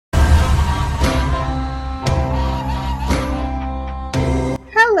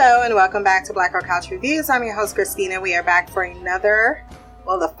Hello and welcome back to Black Girl Couch Reviews. I'm your host Christina. We are back for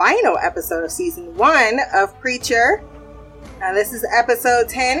the final episode of season 1 of Preacher. Now this is episode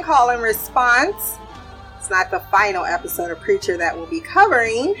 10, Call and Response. It's not the final episode of Preacher that we'll be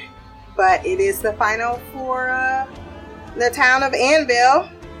covering, but it is the final for the town of Annville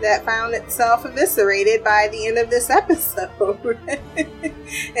that found itself eviscerated by the end of this episode.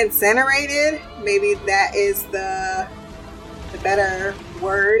 Incinerated, maybe that is the better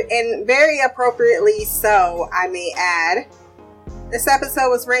word, and very appropriately so, I may add. This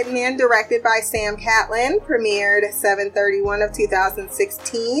episode was written and directed by Sam Catlin, premiered 7/31 of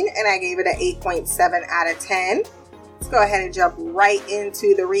 2016, and I gave it an 8.7 out of 10. Let's go ahead and jump right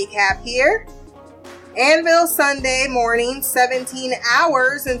into the recap here. Annville, Sunday morning, 17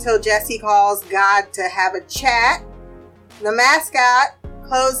 hours until Jesse calls God to have a chat. The mascot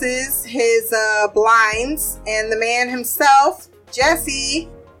closes his blinds, and the man himself, Jesse,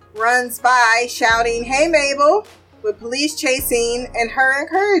 runs by shouting, "Hey Mabel," with police chasing and her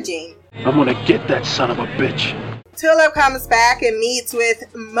encouraging. "I'm gonna get that son of a bitch." Tulip comes back and meets with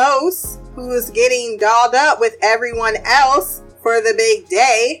Mose, who's getting dolled up with everyone else for the big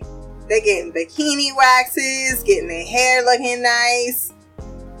day. They're getting bikini waxes, getting their hair looking nice.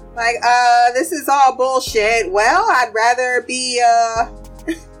 Like, this is all bullshit. Well, I'd rather be,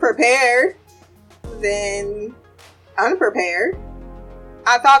 prepared than unprepared.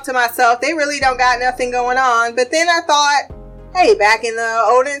 I thought to myself, they really don't got nothing going on. But then I thought, hey, back in the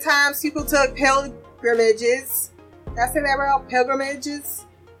olden times, people took pilgrimages. Did I say that right? Pilgrimages?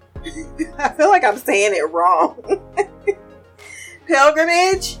 I feel like I'm saying it wrong.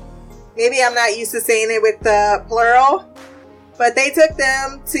 Pilgrimage? Maybe I'm not used to saying it with the plural. But they took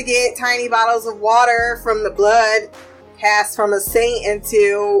them to get tiny bottles of water from the blood cast from a saint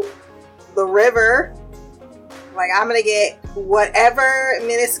into the river. Like, I'm going to get whatever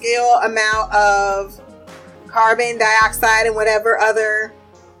minuscule amount of carbon dioxide and whatever other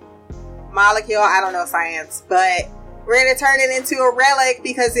molecule, I don't know science, but we're going to turn it into a relic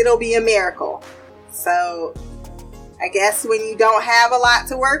because it'll be a miracle. So I guess when you don't have a lot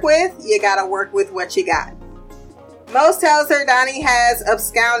to work with, you got to work with what you got. Mose tells her Donnie has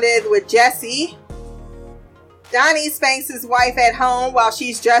absconded with Jesse. Donnie spanks his wife at home while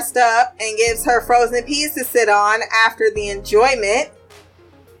she's dressed up and gives her frozen peas to sit on after the enjoyment.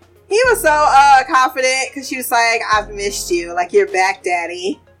 He was so confident because she was like, "I've missed you, like you're back,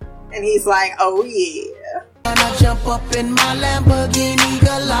 daddy." And he's like, "Oh yeah." And I jump up in my Lamborghini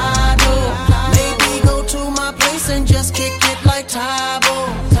Gallardo. Maybe go to my place and just kick it like Tybo.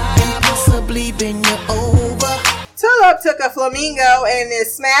 And possibly bend you over. Tulip took a flamingo and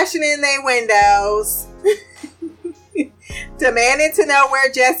is smashing in their windows. Demanding to know where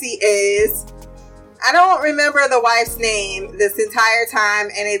Jesse is. I don't remember the wife's name this entire time,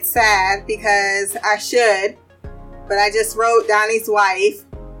 and it's sad because I should, but I just wrote Donnie's wife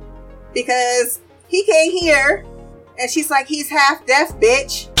because he can't hear, and she's like, "He's half deaf,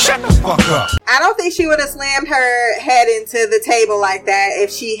 bitch." Shut the fuck up. I don't think she would have slammed her head into the table like that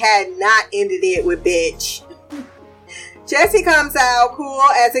if she had not ended it with bitch. Jesse comes out cool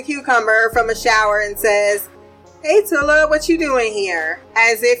as a cucumber from a shower and says, "Hey Tulip, what you doing here?"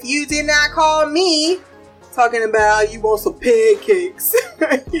 As if you did not call me. Talking about you want some pancakes.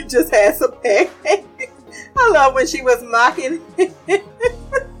 You just had some pancakes. I love when she was mocking him. He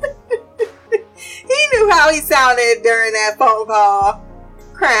knew how he sounded during that phone call.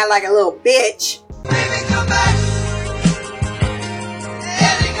 Crying like a little bitch. Baby, come back.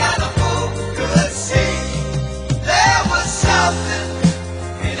 And you got a whole good see. There was something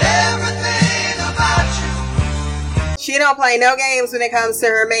in everything about you. She don't play no games when it comes to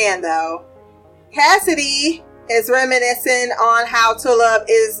her man, though. Cassidy is reminiscing on how Tulip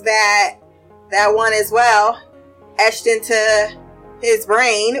is that one as well, etched into his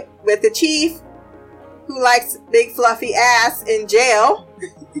brain with the chief who likes big fluffy ass in jail.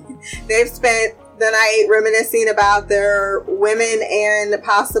 They've spent the night reminiscing about their women and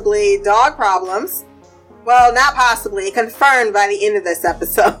possibly dog problems. Well, not possibly, confirmed by the end of this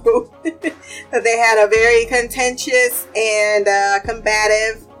episode that they had a very contentious and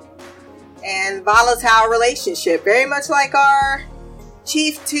combative and volatile relationship, very much like our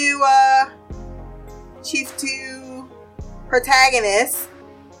chief to protagonist.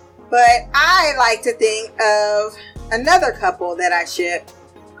 But I like to think of another couple that I ship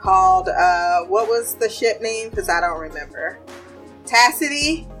called what was the ship name? Because I don't remember.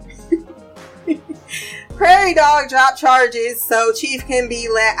 Tacity. Prairie Dog dropped charges so Chief can be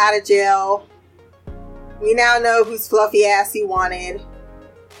let out of jail. We now know whose fluffy ass he wanted.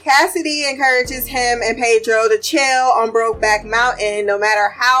 Cassidy encourages him and Pedro to chill on Brokeback Mountain no matter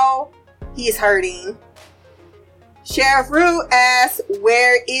how he's hurting. Sheriff Root asks,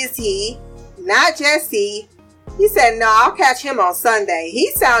 where is he? Not Jesse. He said, no, I'll catch him on Sunday.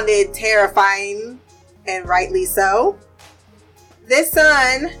 He sounded terrifying, and rightly so. This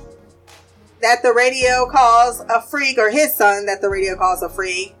son that the radio calls a freak, or his son that the radio calls a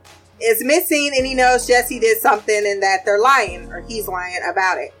freak, is missing, and he knows Jesse did something and that they're lying, or he's lying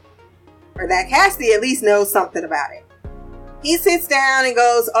about it. Or that Cassidy at least knows something about it. He sits down and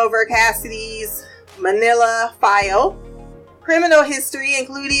goes over Cassidy's Manila file. Criminal history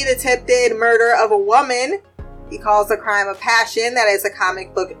including attempted murder of a woman. He calls a crime of passion. That is a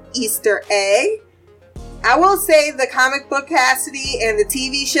comic book Easter egg. I will say the comic book Cassidy and the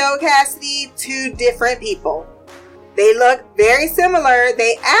TV show Cassidy, two different people. They look very similar.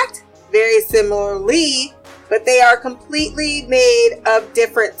 They act very similarly, but they are completely made of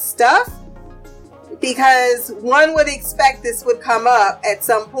different stuff, because one would expect this would come up at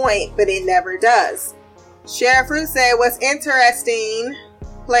some point, but it never does. Sheriff Root said, what's interesting,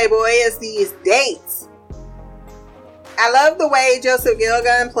 Playboy, is these dates. I love the way Joseph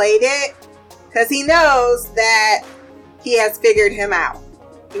Gilgun played it, because he knows that he has figured him out.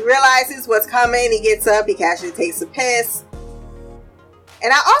 He realizes what's coming, he gets up, he casually takes a piss.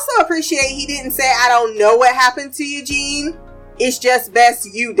 And I also appreciate he didn't say, I don't know what happened to Eugene. It's just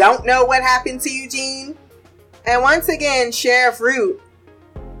best you don't know what happened to Eugene. And once again, Sheriff Root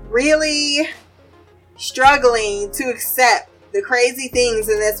really struggling to accept the crazy things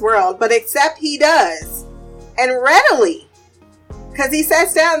in this world, but accept he does. And readily. Because he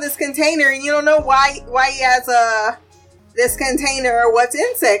sets down this container and you don't know why he has this container or what's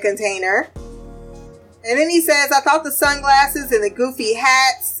in said container. And then he says, I thought the sunglasses and the goofy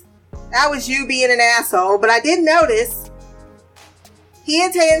hats, that was you being an asshole, but I did notice he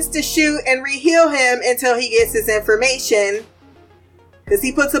intends to shoot and re-heal him until he gets his information. Because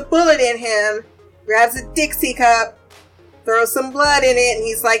he puts a bullet in him, grabs a Dixie cup, throws some blood in it, and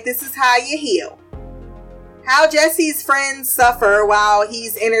he's like, this is how you heal. How Jesse's friends suffer while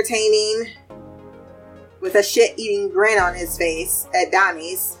he's entertaining with a shit-eating grin on his face at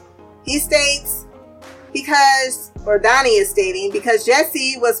Donnie's. He states, Donnie is stating, because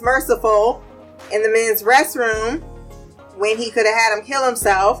Jesse was merciful in the men's restroom when he could have had him kill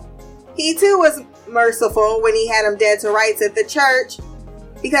himself, he too was merciful when he had him dead to rights at the church,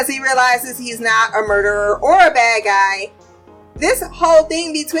 because he realizes he's not a murderer or a bad guy. This whole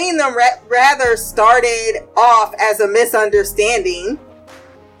thing between them rather started off as a misunderstanding,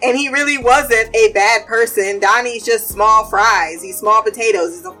 and he really wasn't a bad person. Donnie's just small fries. He's small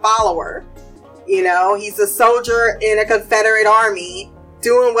potatoes. He's a follower. You know, he's a soldier in a Confederate army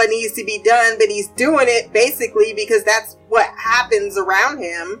doing what needs to be done, but he's doing it basically because that's what happens around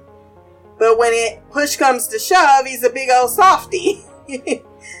him. But when push comes to shove, he's a big old softy.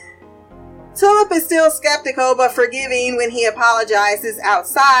 Tulip is still skeptical but forgiving when he apologizes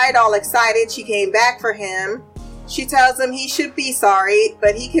outside. All excited she came back for him. She tells him he should be sorry,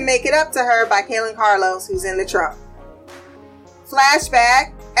 but he can make it up to her by killing Carlos, who's in the trunk.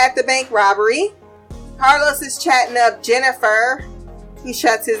 Flashback at the bank robbery. Carlos is chatting up Jennifer. He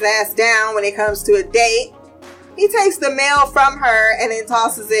shuts his ass down when it comes to a date. He takes the mail from her and then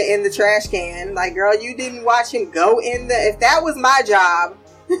tosses it in the trash can. Like, girl, you didn't watch him go in the... If that was my job...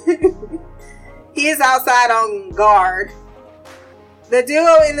 He is outside on guard. The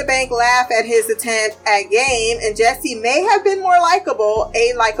duo in the bank laugh at his attempt at game, and Jesse may have been more a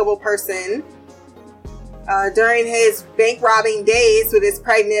likable person during his bank robbing days with his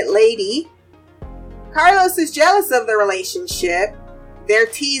pregnant lady. Carlos is jealous of the relationship. They're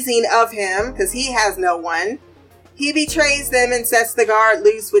teasing of him because he has no one. He betrays them and sets the guard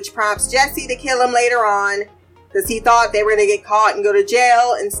loose, which prompts Jesse to kill him later on because he thought they were going to get caught and go to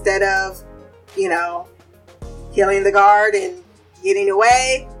jail instead of, killing the guard and getting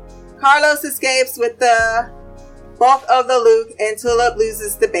away. Carlos escapes with the bulk of the loot and Tulip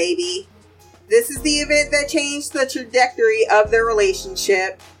loses the baby. This is the event that changed the trajectory of their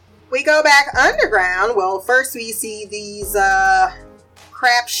relationship. We go back underground. Well, first we see these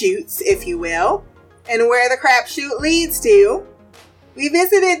crap shoots, if you will, and where the crap shoot leads to. We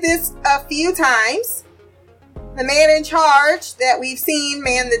visited this a few times. The man in charge that we've seen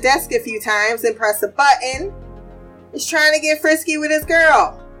man the desk a few times and press a button is trying to get frisky with his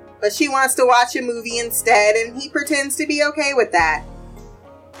girl, but she wants to watch a movie instead, and he pretends to be okay with that.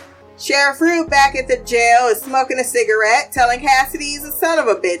 Sheriff Root back at the jail is smoking a cigarette, telling Cassidy he's a son of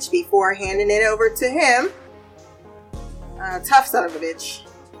a bitch before handing it over to him. Tough son of a bitch.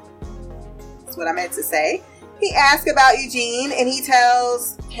 That's what I meant to say. He asks about Eugene, and he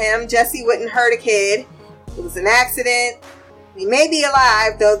tells him Jesse wouldn't hurt a kid. It was an accident. He may be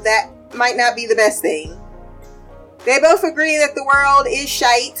alive, though that might not be the best thing. They both agree that the world is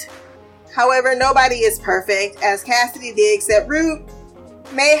shite. However, nobody is perfect, as Cassidy digs that Root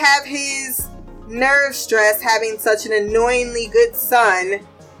may have his nerve stress having such an annoyingly good son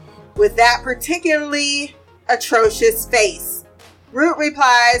with that particularly atrocious face. Root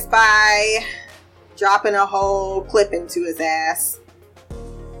replies by dropping a whole clip into his ass.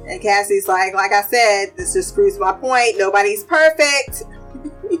 And Cassie's like I said, this just proves my point. Nobody's perfect.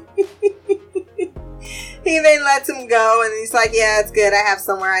 He then lets him go, and he's like, yeah, it's good. I have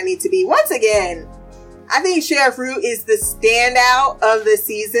somewhere I need to be. Once again, I think Sheriff Root is the standout of the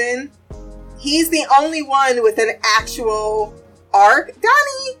season. He's the only one with an actual arc.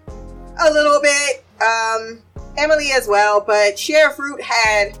 Donnie, a little bit. Emily as well, but Sheriff Root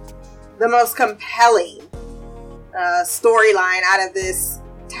had the most compelling storyline out of this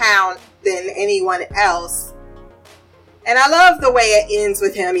town than anyone else. And I love the way it ends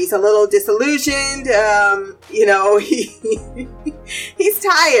with him. He's a little disillusioned. He's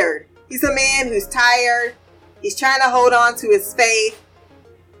tired. He's a man who's tired. He's trying to hold on to his faith,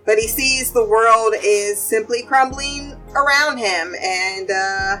 but he sees the world is simply crumbling around him, and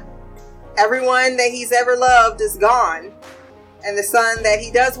everyone that he's ever loved is gone. And the son that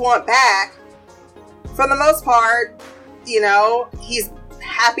he does want back, for the most part, he's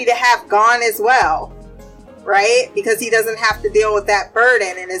happy to have gone as well. Right? Because he doesn't have to deal with that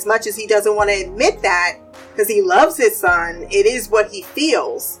burden. And as much as he doesn't want to admit that, because he loves his son, it is what he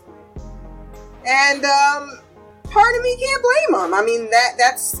feels. And part of me can't blame him. I mean,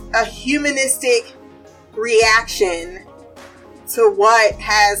 that's a humanistic reaction to what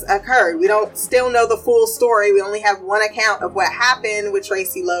has occurred. We don't still know the full story. We only have one account of what happened with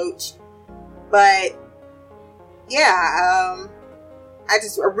Tracy Loach. But yeah, I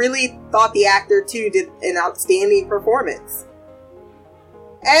really thought the actor too did an outstanding performance.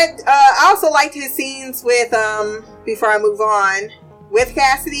 And I also liked his scenes with, before I move on, with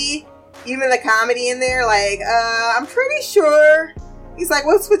Cassidy. Even the comedy in there, I'm pretty sure. He's like,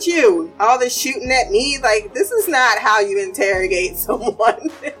 what's with you? All this shooting at me? Like, this is not how you interrogate someone.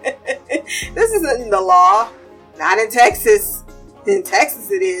 This isn't the law. Not in Texas. In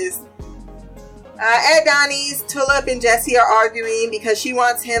Texas it is. At Donnie's, Tulip and Jesse are arguing because she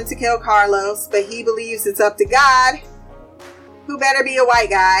wants him to kill Carlos, but he believes it's up to God, who better be a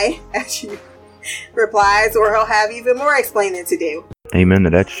white guy, as she replies, or he'll have even more explaining to do. Amen to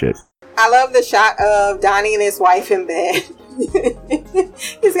that shit. I love the shot of Donnie and his wife in bed.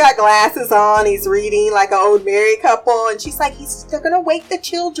 He's got glasses on, he's reading like an old married couple, and she's like, he's still gonna wake the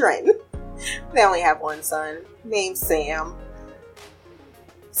children. They only have one son, named Sam.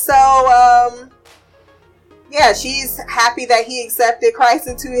 So, yeah, she's happy that he accepted Christ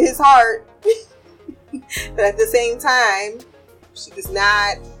into his heart. But at the same time, she does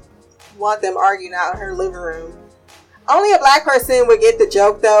not want them arguing out in her living room. Only a black person would get the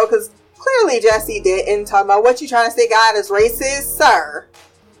joke, though, because clearly Jesse didn't. Talking about what you trying to say, God is racist? Sir,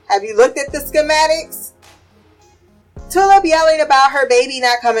 have you looked at the schematics? Tulip yelling about her baby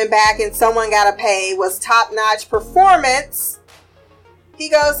not coming back and someone gotta pay was top-notch performance. He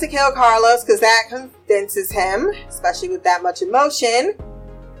goes to kill Carlos because that convinces him, especially with that much emotion.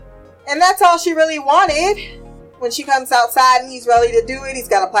 And that's all she really wanted. When she comes outside and he's ready to do it, he's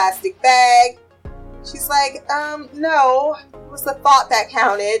got a plastic bag. She's like, no, it was the thought that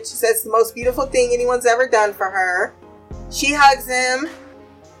counted. She says it's the most beautiful thing anyone's ever done for her. She hugs him.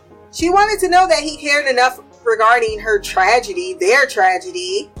 She wanted to know that he cared enough regarding her tragedy, their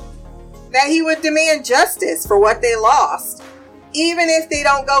tragedy, that he would demand justice for what they lost. Even if they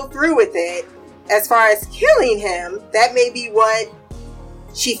don't go through with it, as far as killing him, that may be what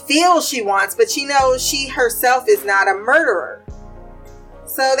she feels she wants, but she knows she herself is not a murderer.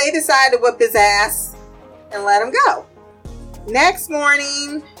 So they decide to whip his ass and let him go. Next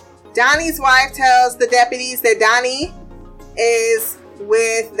morning, Donnie's wife tells the deputies that Donnie is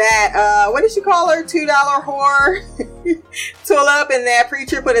with that, what did she call her? $2 whore. Tulip, and that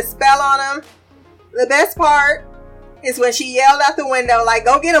preacher put a spell on him. The best part is when she yelled out the window, like,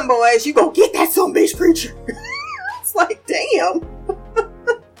 go get him, boys. You go get that sumbitch preacher. It's like, damn.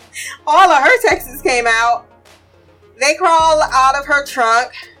 All of her texts came out. They crawl out of her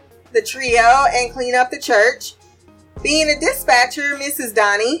trunk, the trio, and clean up the church. Being a dispatcher, Mrs.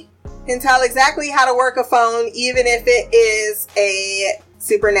 Donnie can tell exactly how to work a phone, even if it is a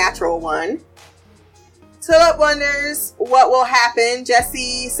supernatural one. Tulip wonders what will happen.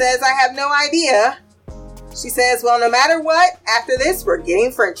 Jesse says, I have no idea. She says, well, no matter what, after this, we're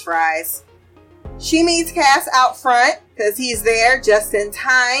getting French fries. She meets Cass out front because he's there just in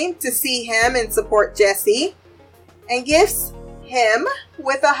time to see him and support Jesse, and gifts him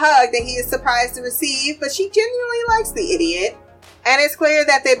with a hug that he is surprised to receive, but she genuinely likes the idiot, and it's clear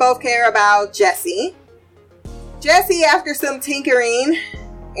that they both care about Jesse. Jesse, after some tinkering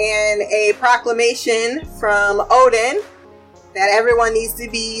and a proclamation from Odin that everyone needs to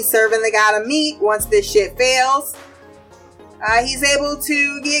be serving the god of meat once this shit fails, he's able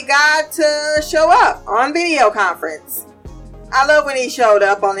to get God to show up on video conference. I love when he showed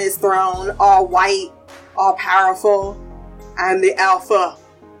up on his throne, all white, all powerful. I'm the Alpha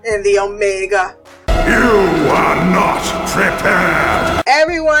and the Omega. You are not prepared.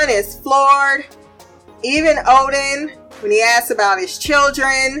 Everyone is floored. Even Odin, when he asks about his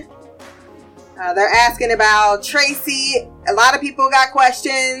children. They're asking about Tracy. A lot of people got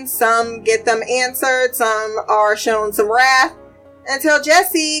questions. Some get them answered. Some are shown some wrath. Until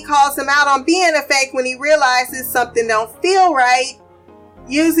Jesse calls him out on being a fake when he realizes something don't feel right,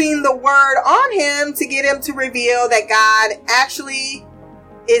 using the word on him to get him to reveal that God actually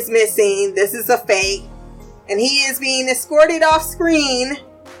is missing. This is a fake. And he is being escorted off screen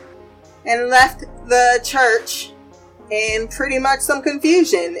and left the church in pretty much some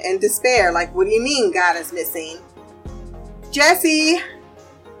confusion and despair. Like, what do you mean God is missing? Jesse,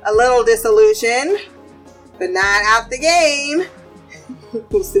 a little disillusioned, but not out the game,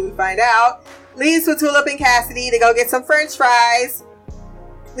 we'll soon find out, leaves with Tulip and Cassidy to go get some french fries,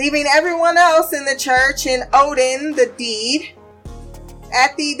 leaving everyone else in the church and Odin, the deed.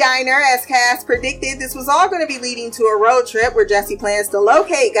 At the diner, as Cass predicted, this was all going to be leading to a road trip where Jesse plans to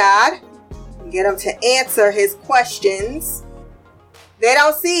locate God and get him to answer his questions. They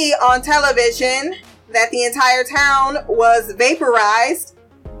don't see on television that the entire town was vaporized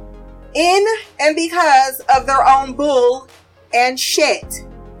in and because of their own bull and shit.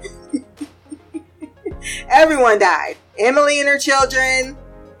 Everyone died. Emily and her children.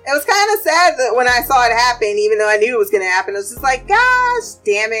 It was kind of sad that when I saw it happen, even though I knew it was going to happen, it was just like, gosh,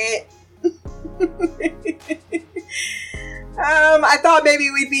 damn it. I thought maybe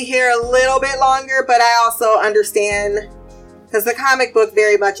we'd be here a little bit longer, but I also understand because the comic book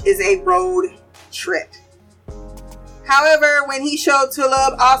very much is a road trip. However, when he showed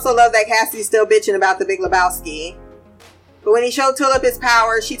Tulip, I also love that Cassie's still bitching about the Big Lebowski. But when he showed Tulip his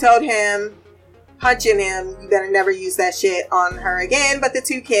power, she told him, punching him, you better never use that shit on her again. But the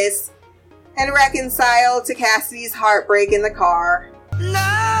two kiss and reconcile to Cassidy's heartbreak in the car.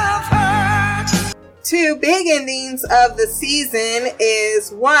 Love hurts. Two big endings of the season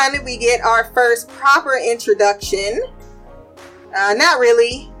is, one, we get our first proper introduction. Not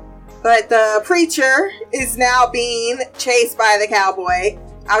really, but the preacher is now being chased by the cowboy.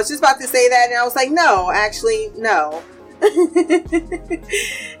 I was just about to say that and I was like, no, actually, no.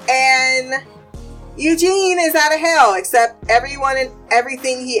 And Eugene is out of hell, except everyone and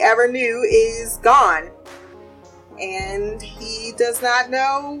everything he ever knew is gone. And he does not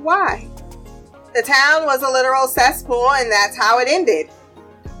know why. The town was a literal cesspool, and that's how it ended.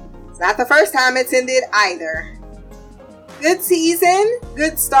 It's not the first time it's ended either. Good season,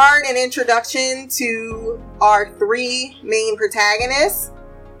 good start and introduction to our three main protagonists.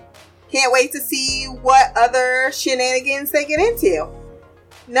 Can't wait to see what other shenanigans they get into.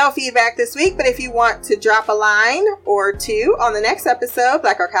 No feedback this week, but if you want to drop a line or two on the next episode,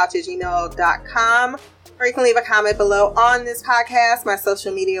 blackoutcouch@gmail.com, or you can leave a comment below on this podcast. My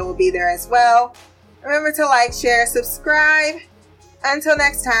social media will be there as well. Remember to like, share, subscribe. Until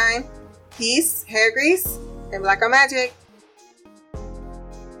next time, peace, hair grease, and Blackout Magic.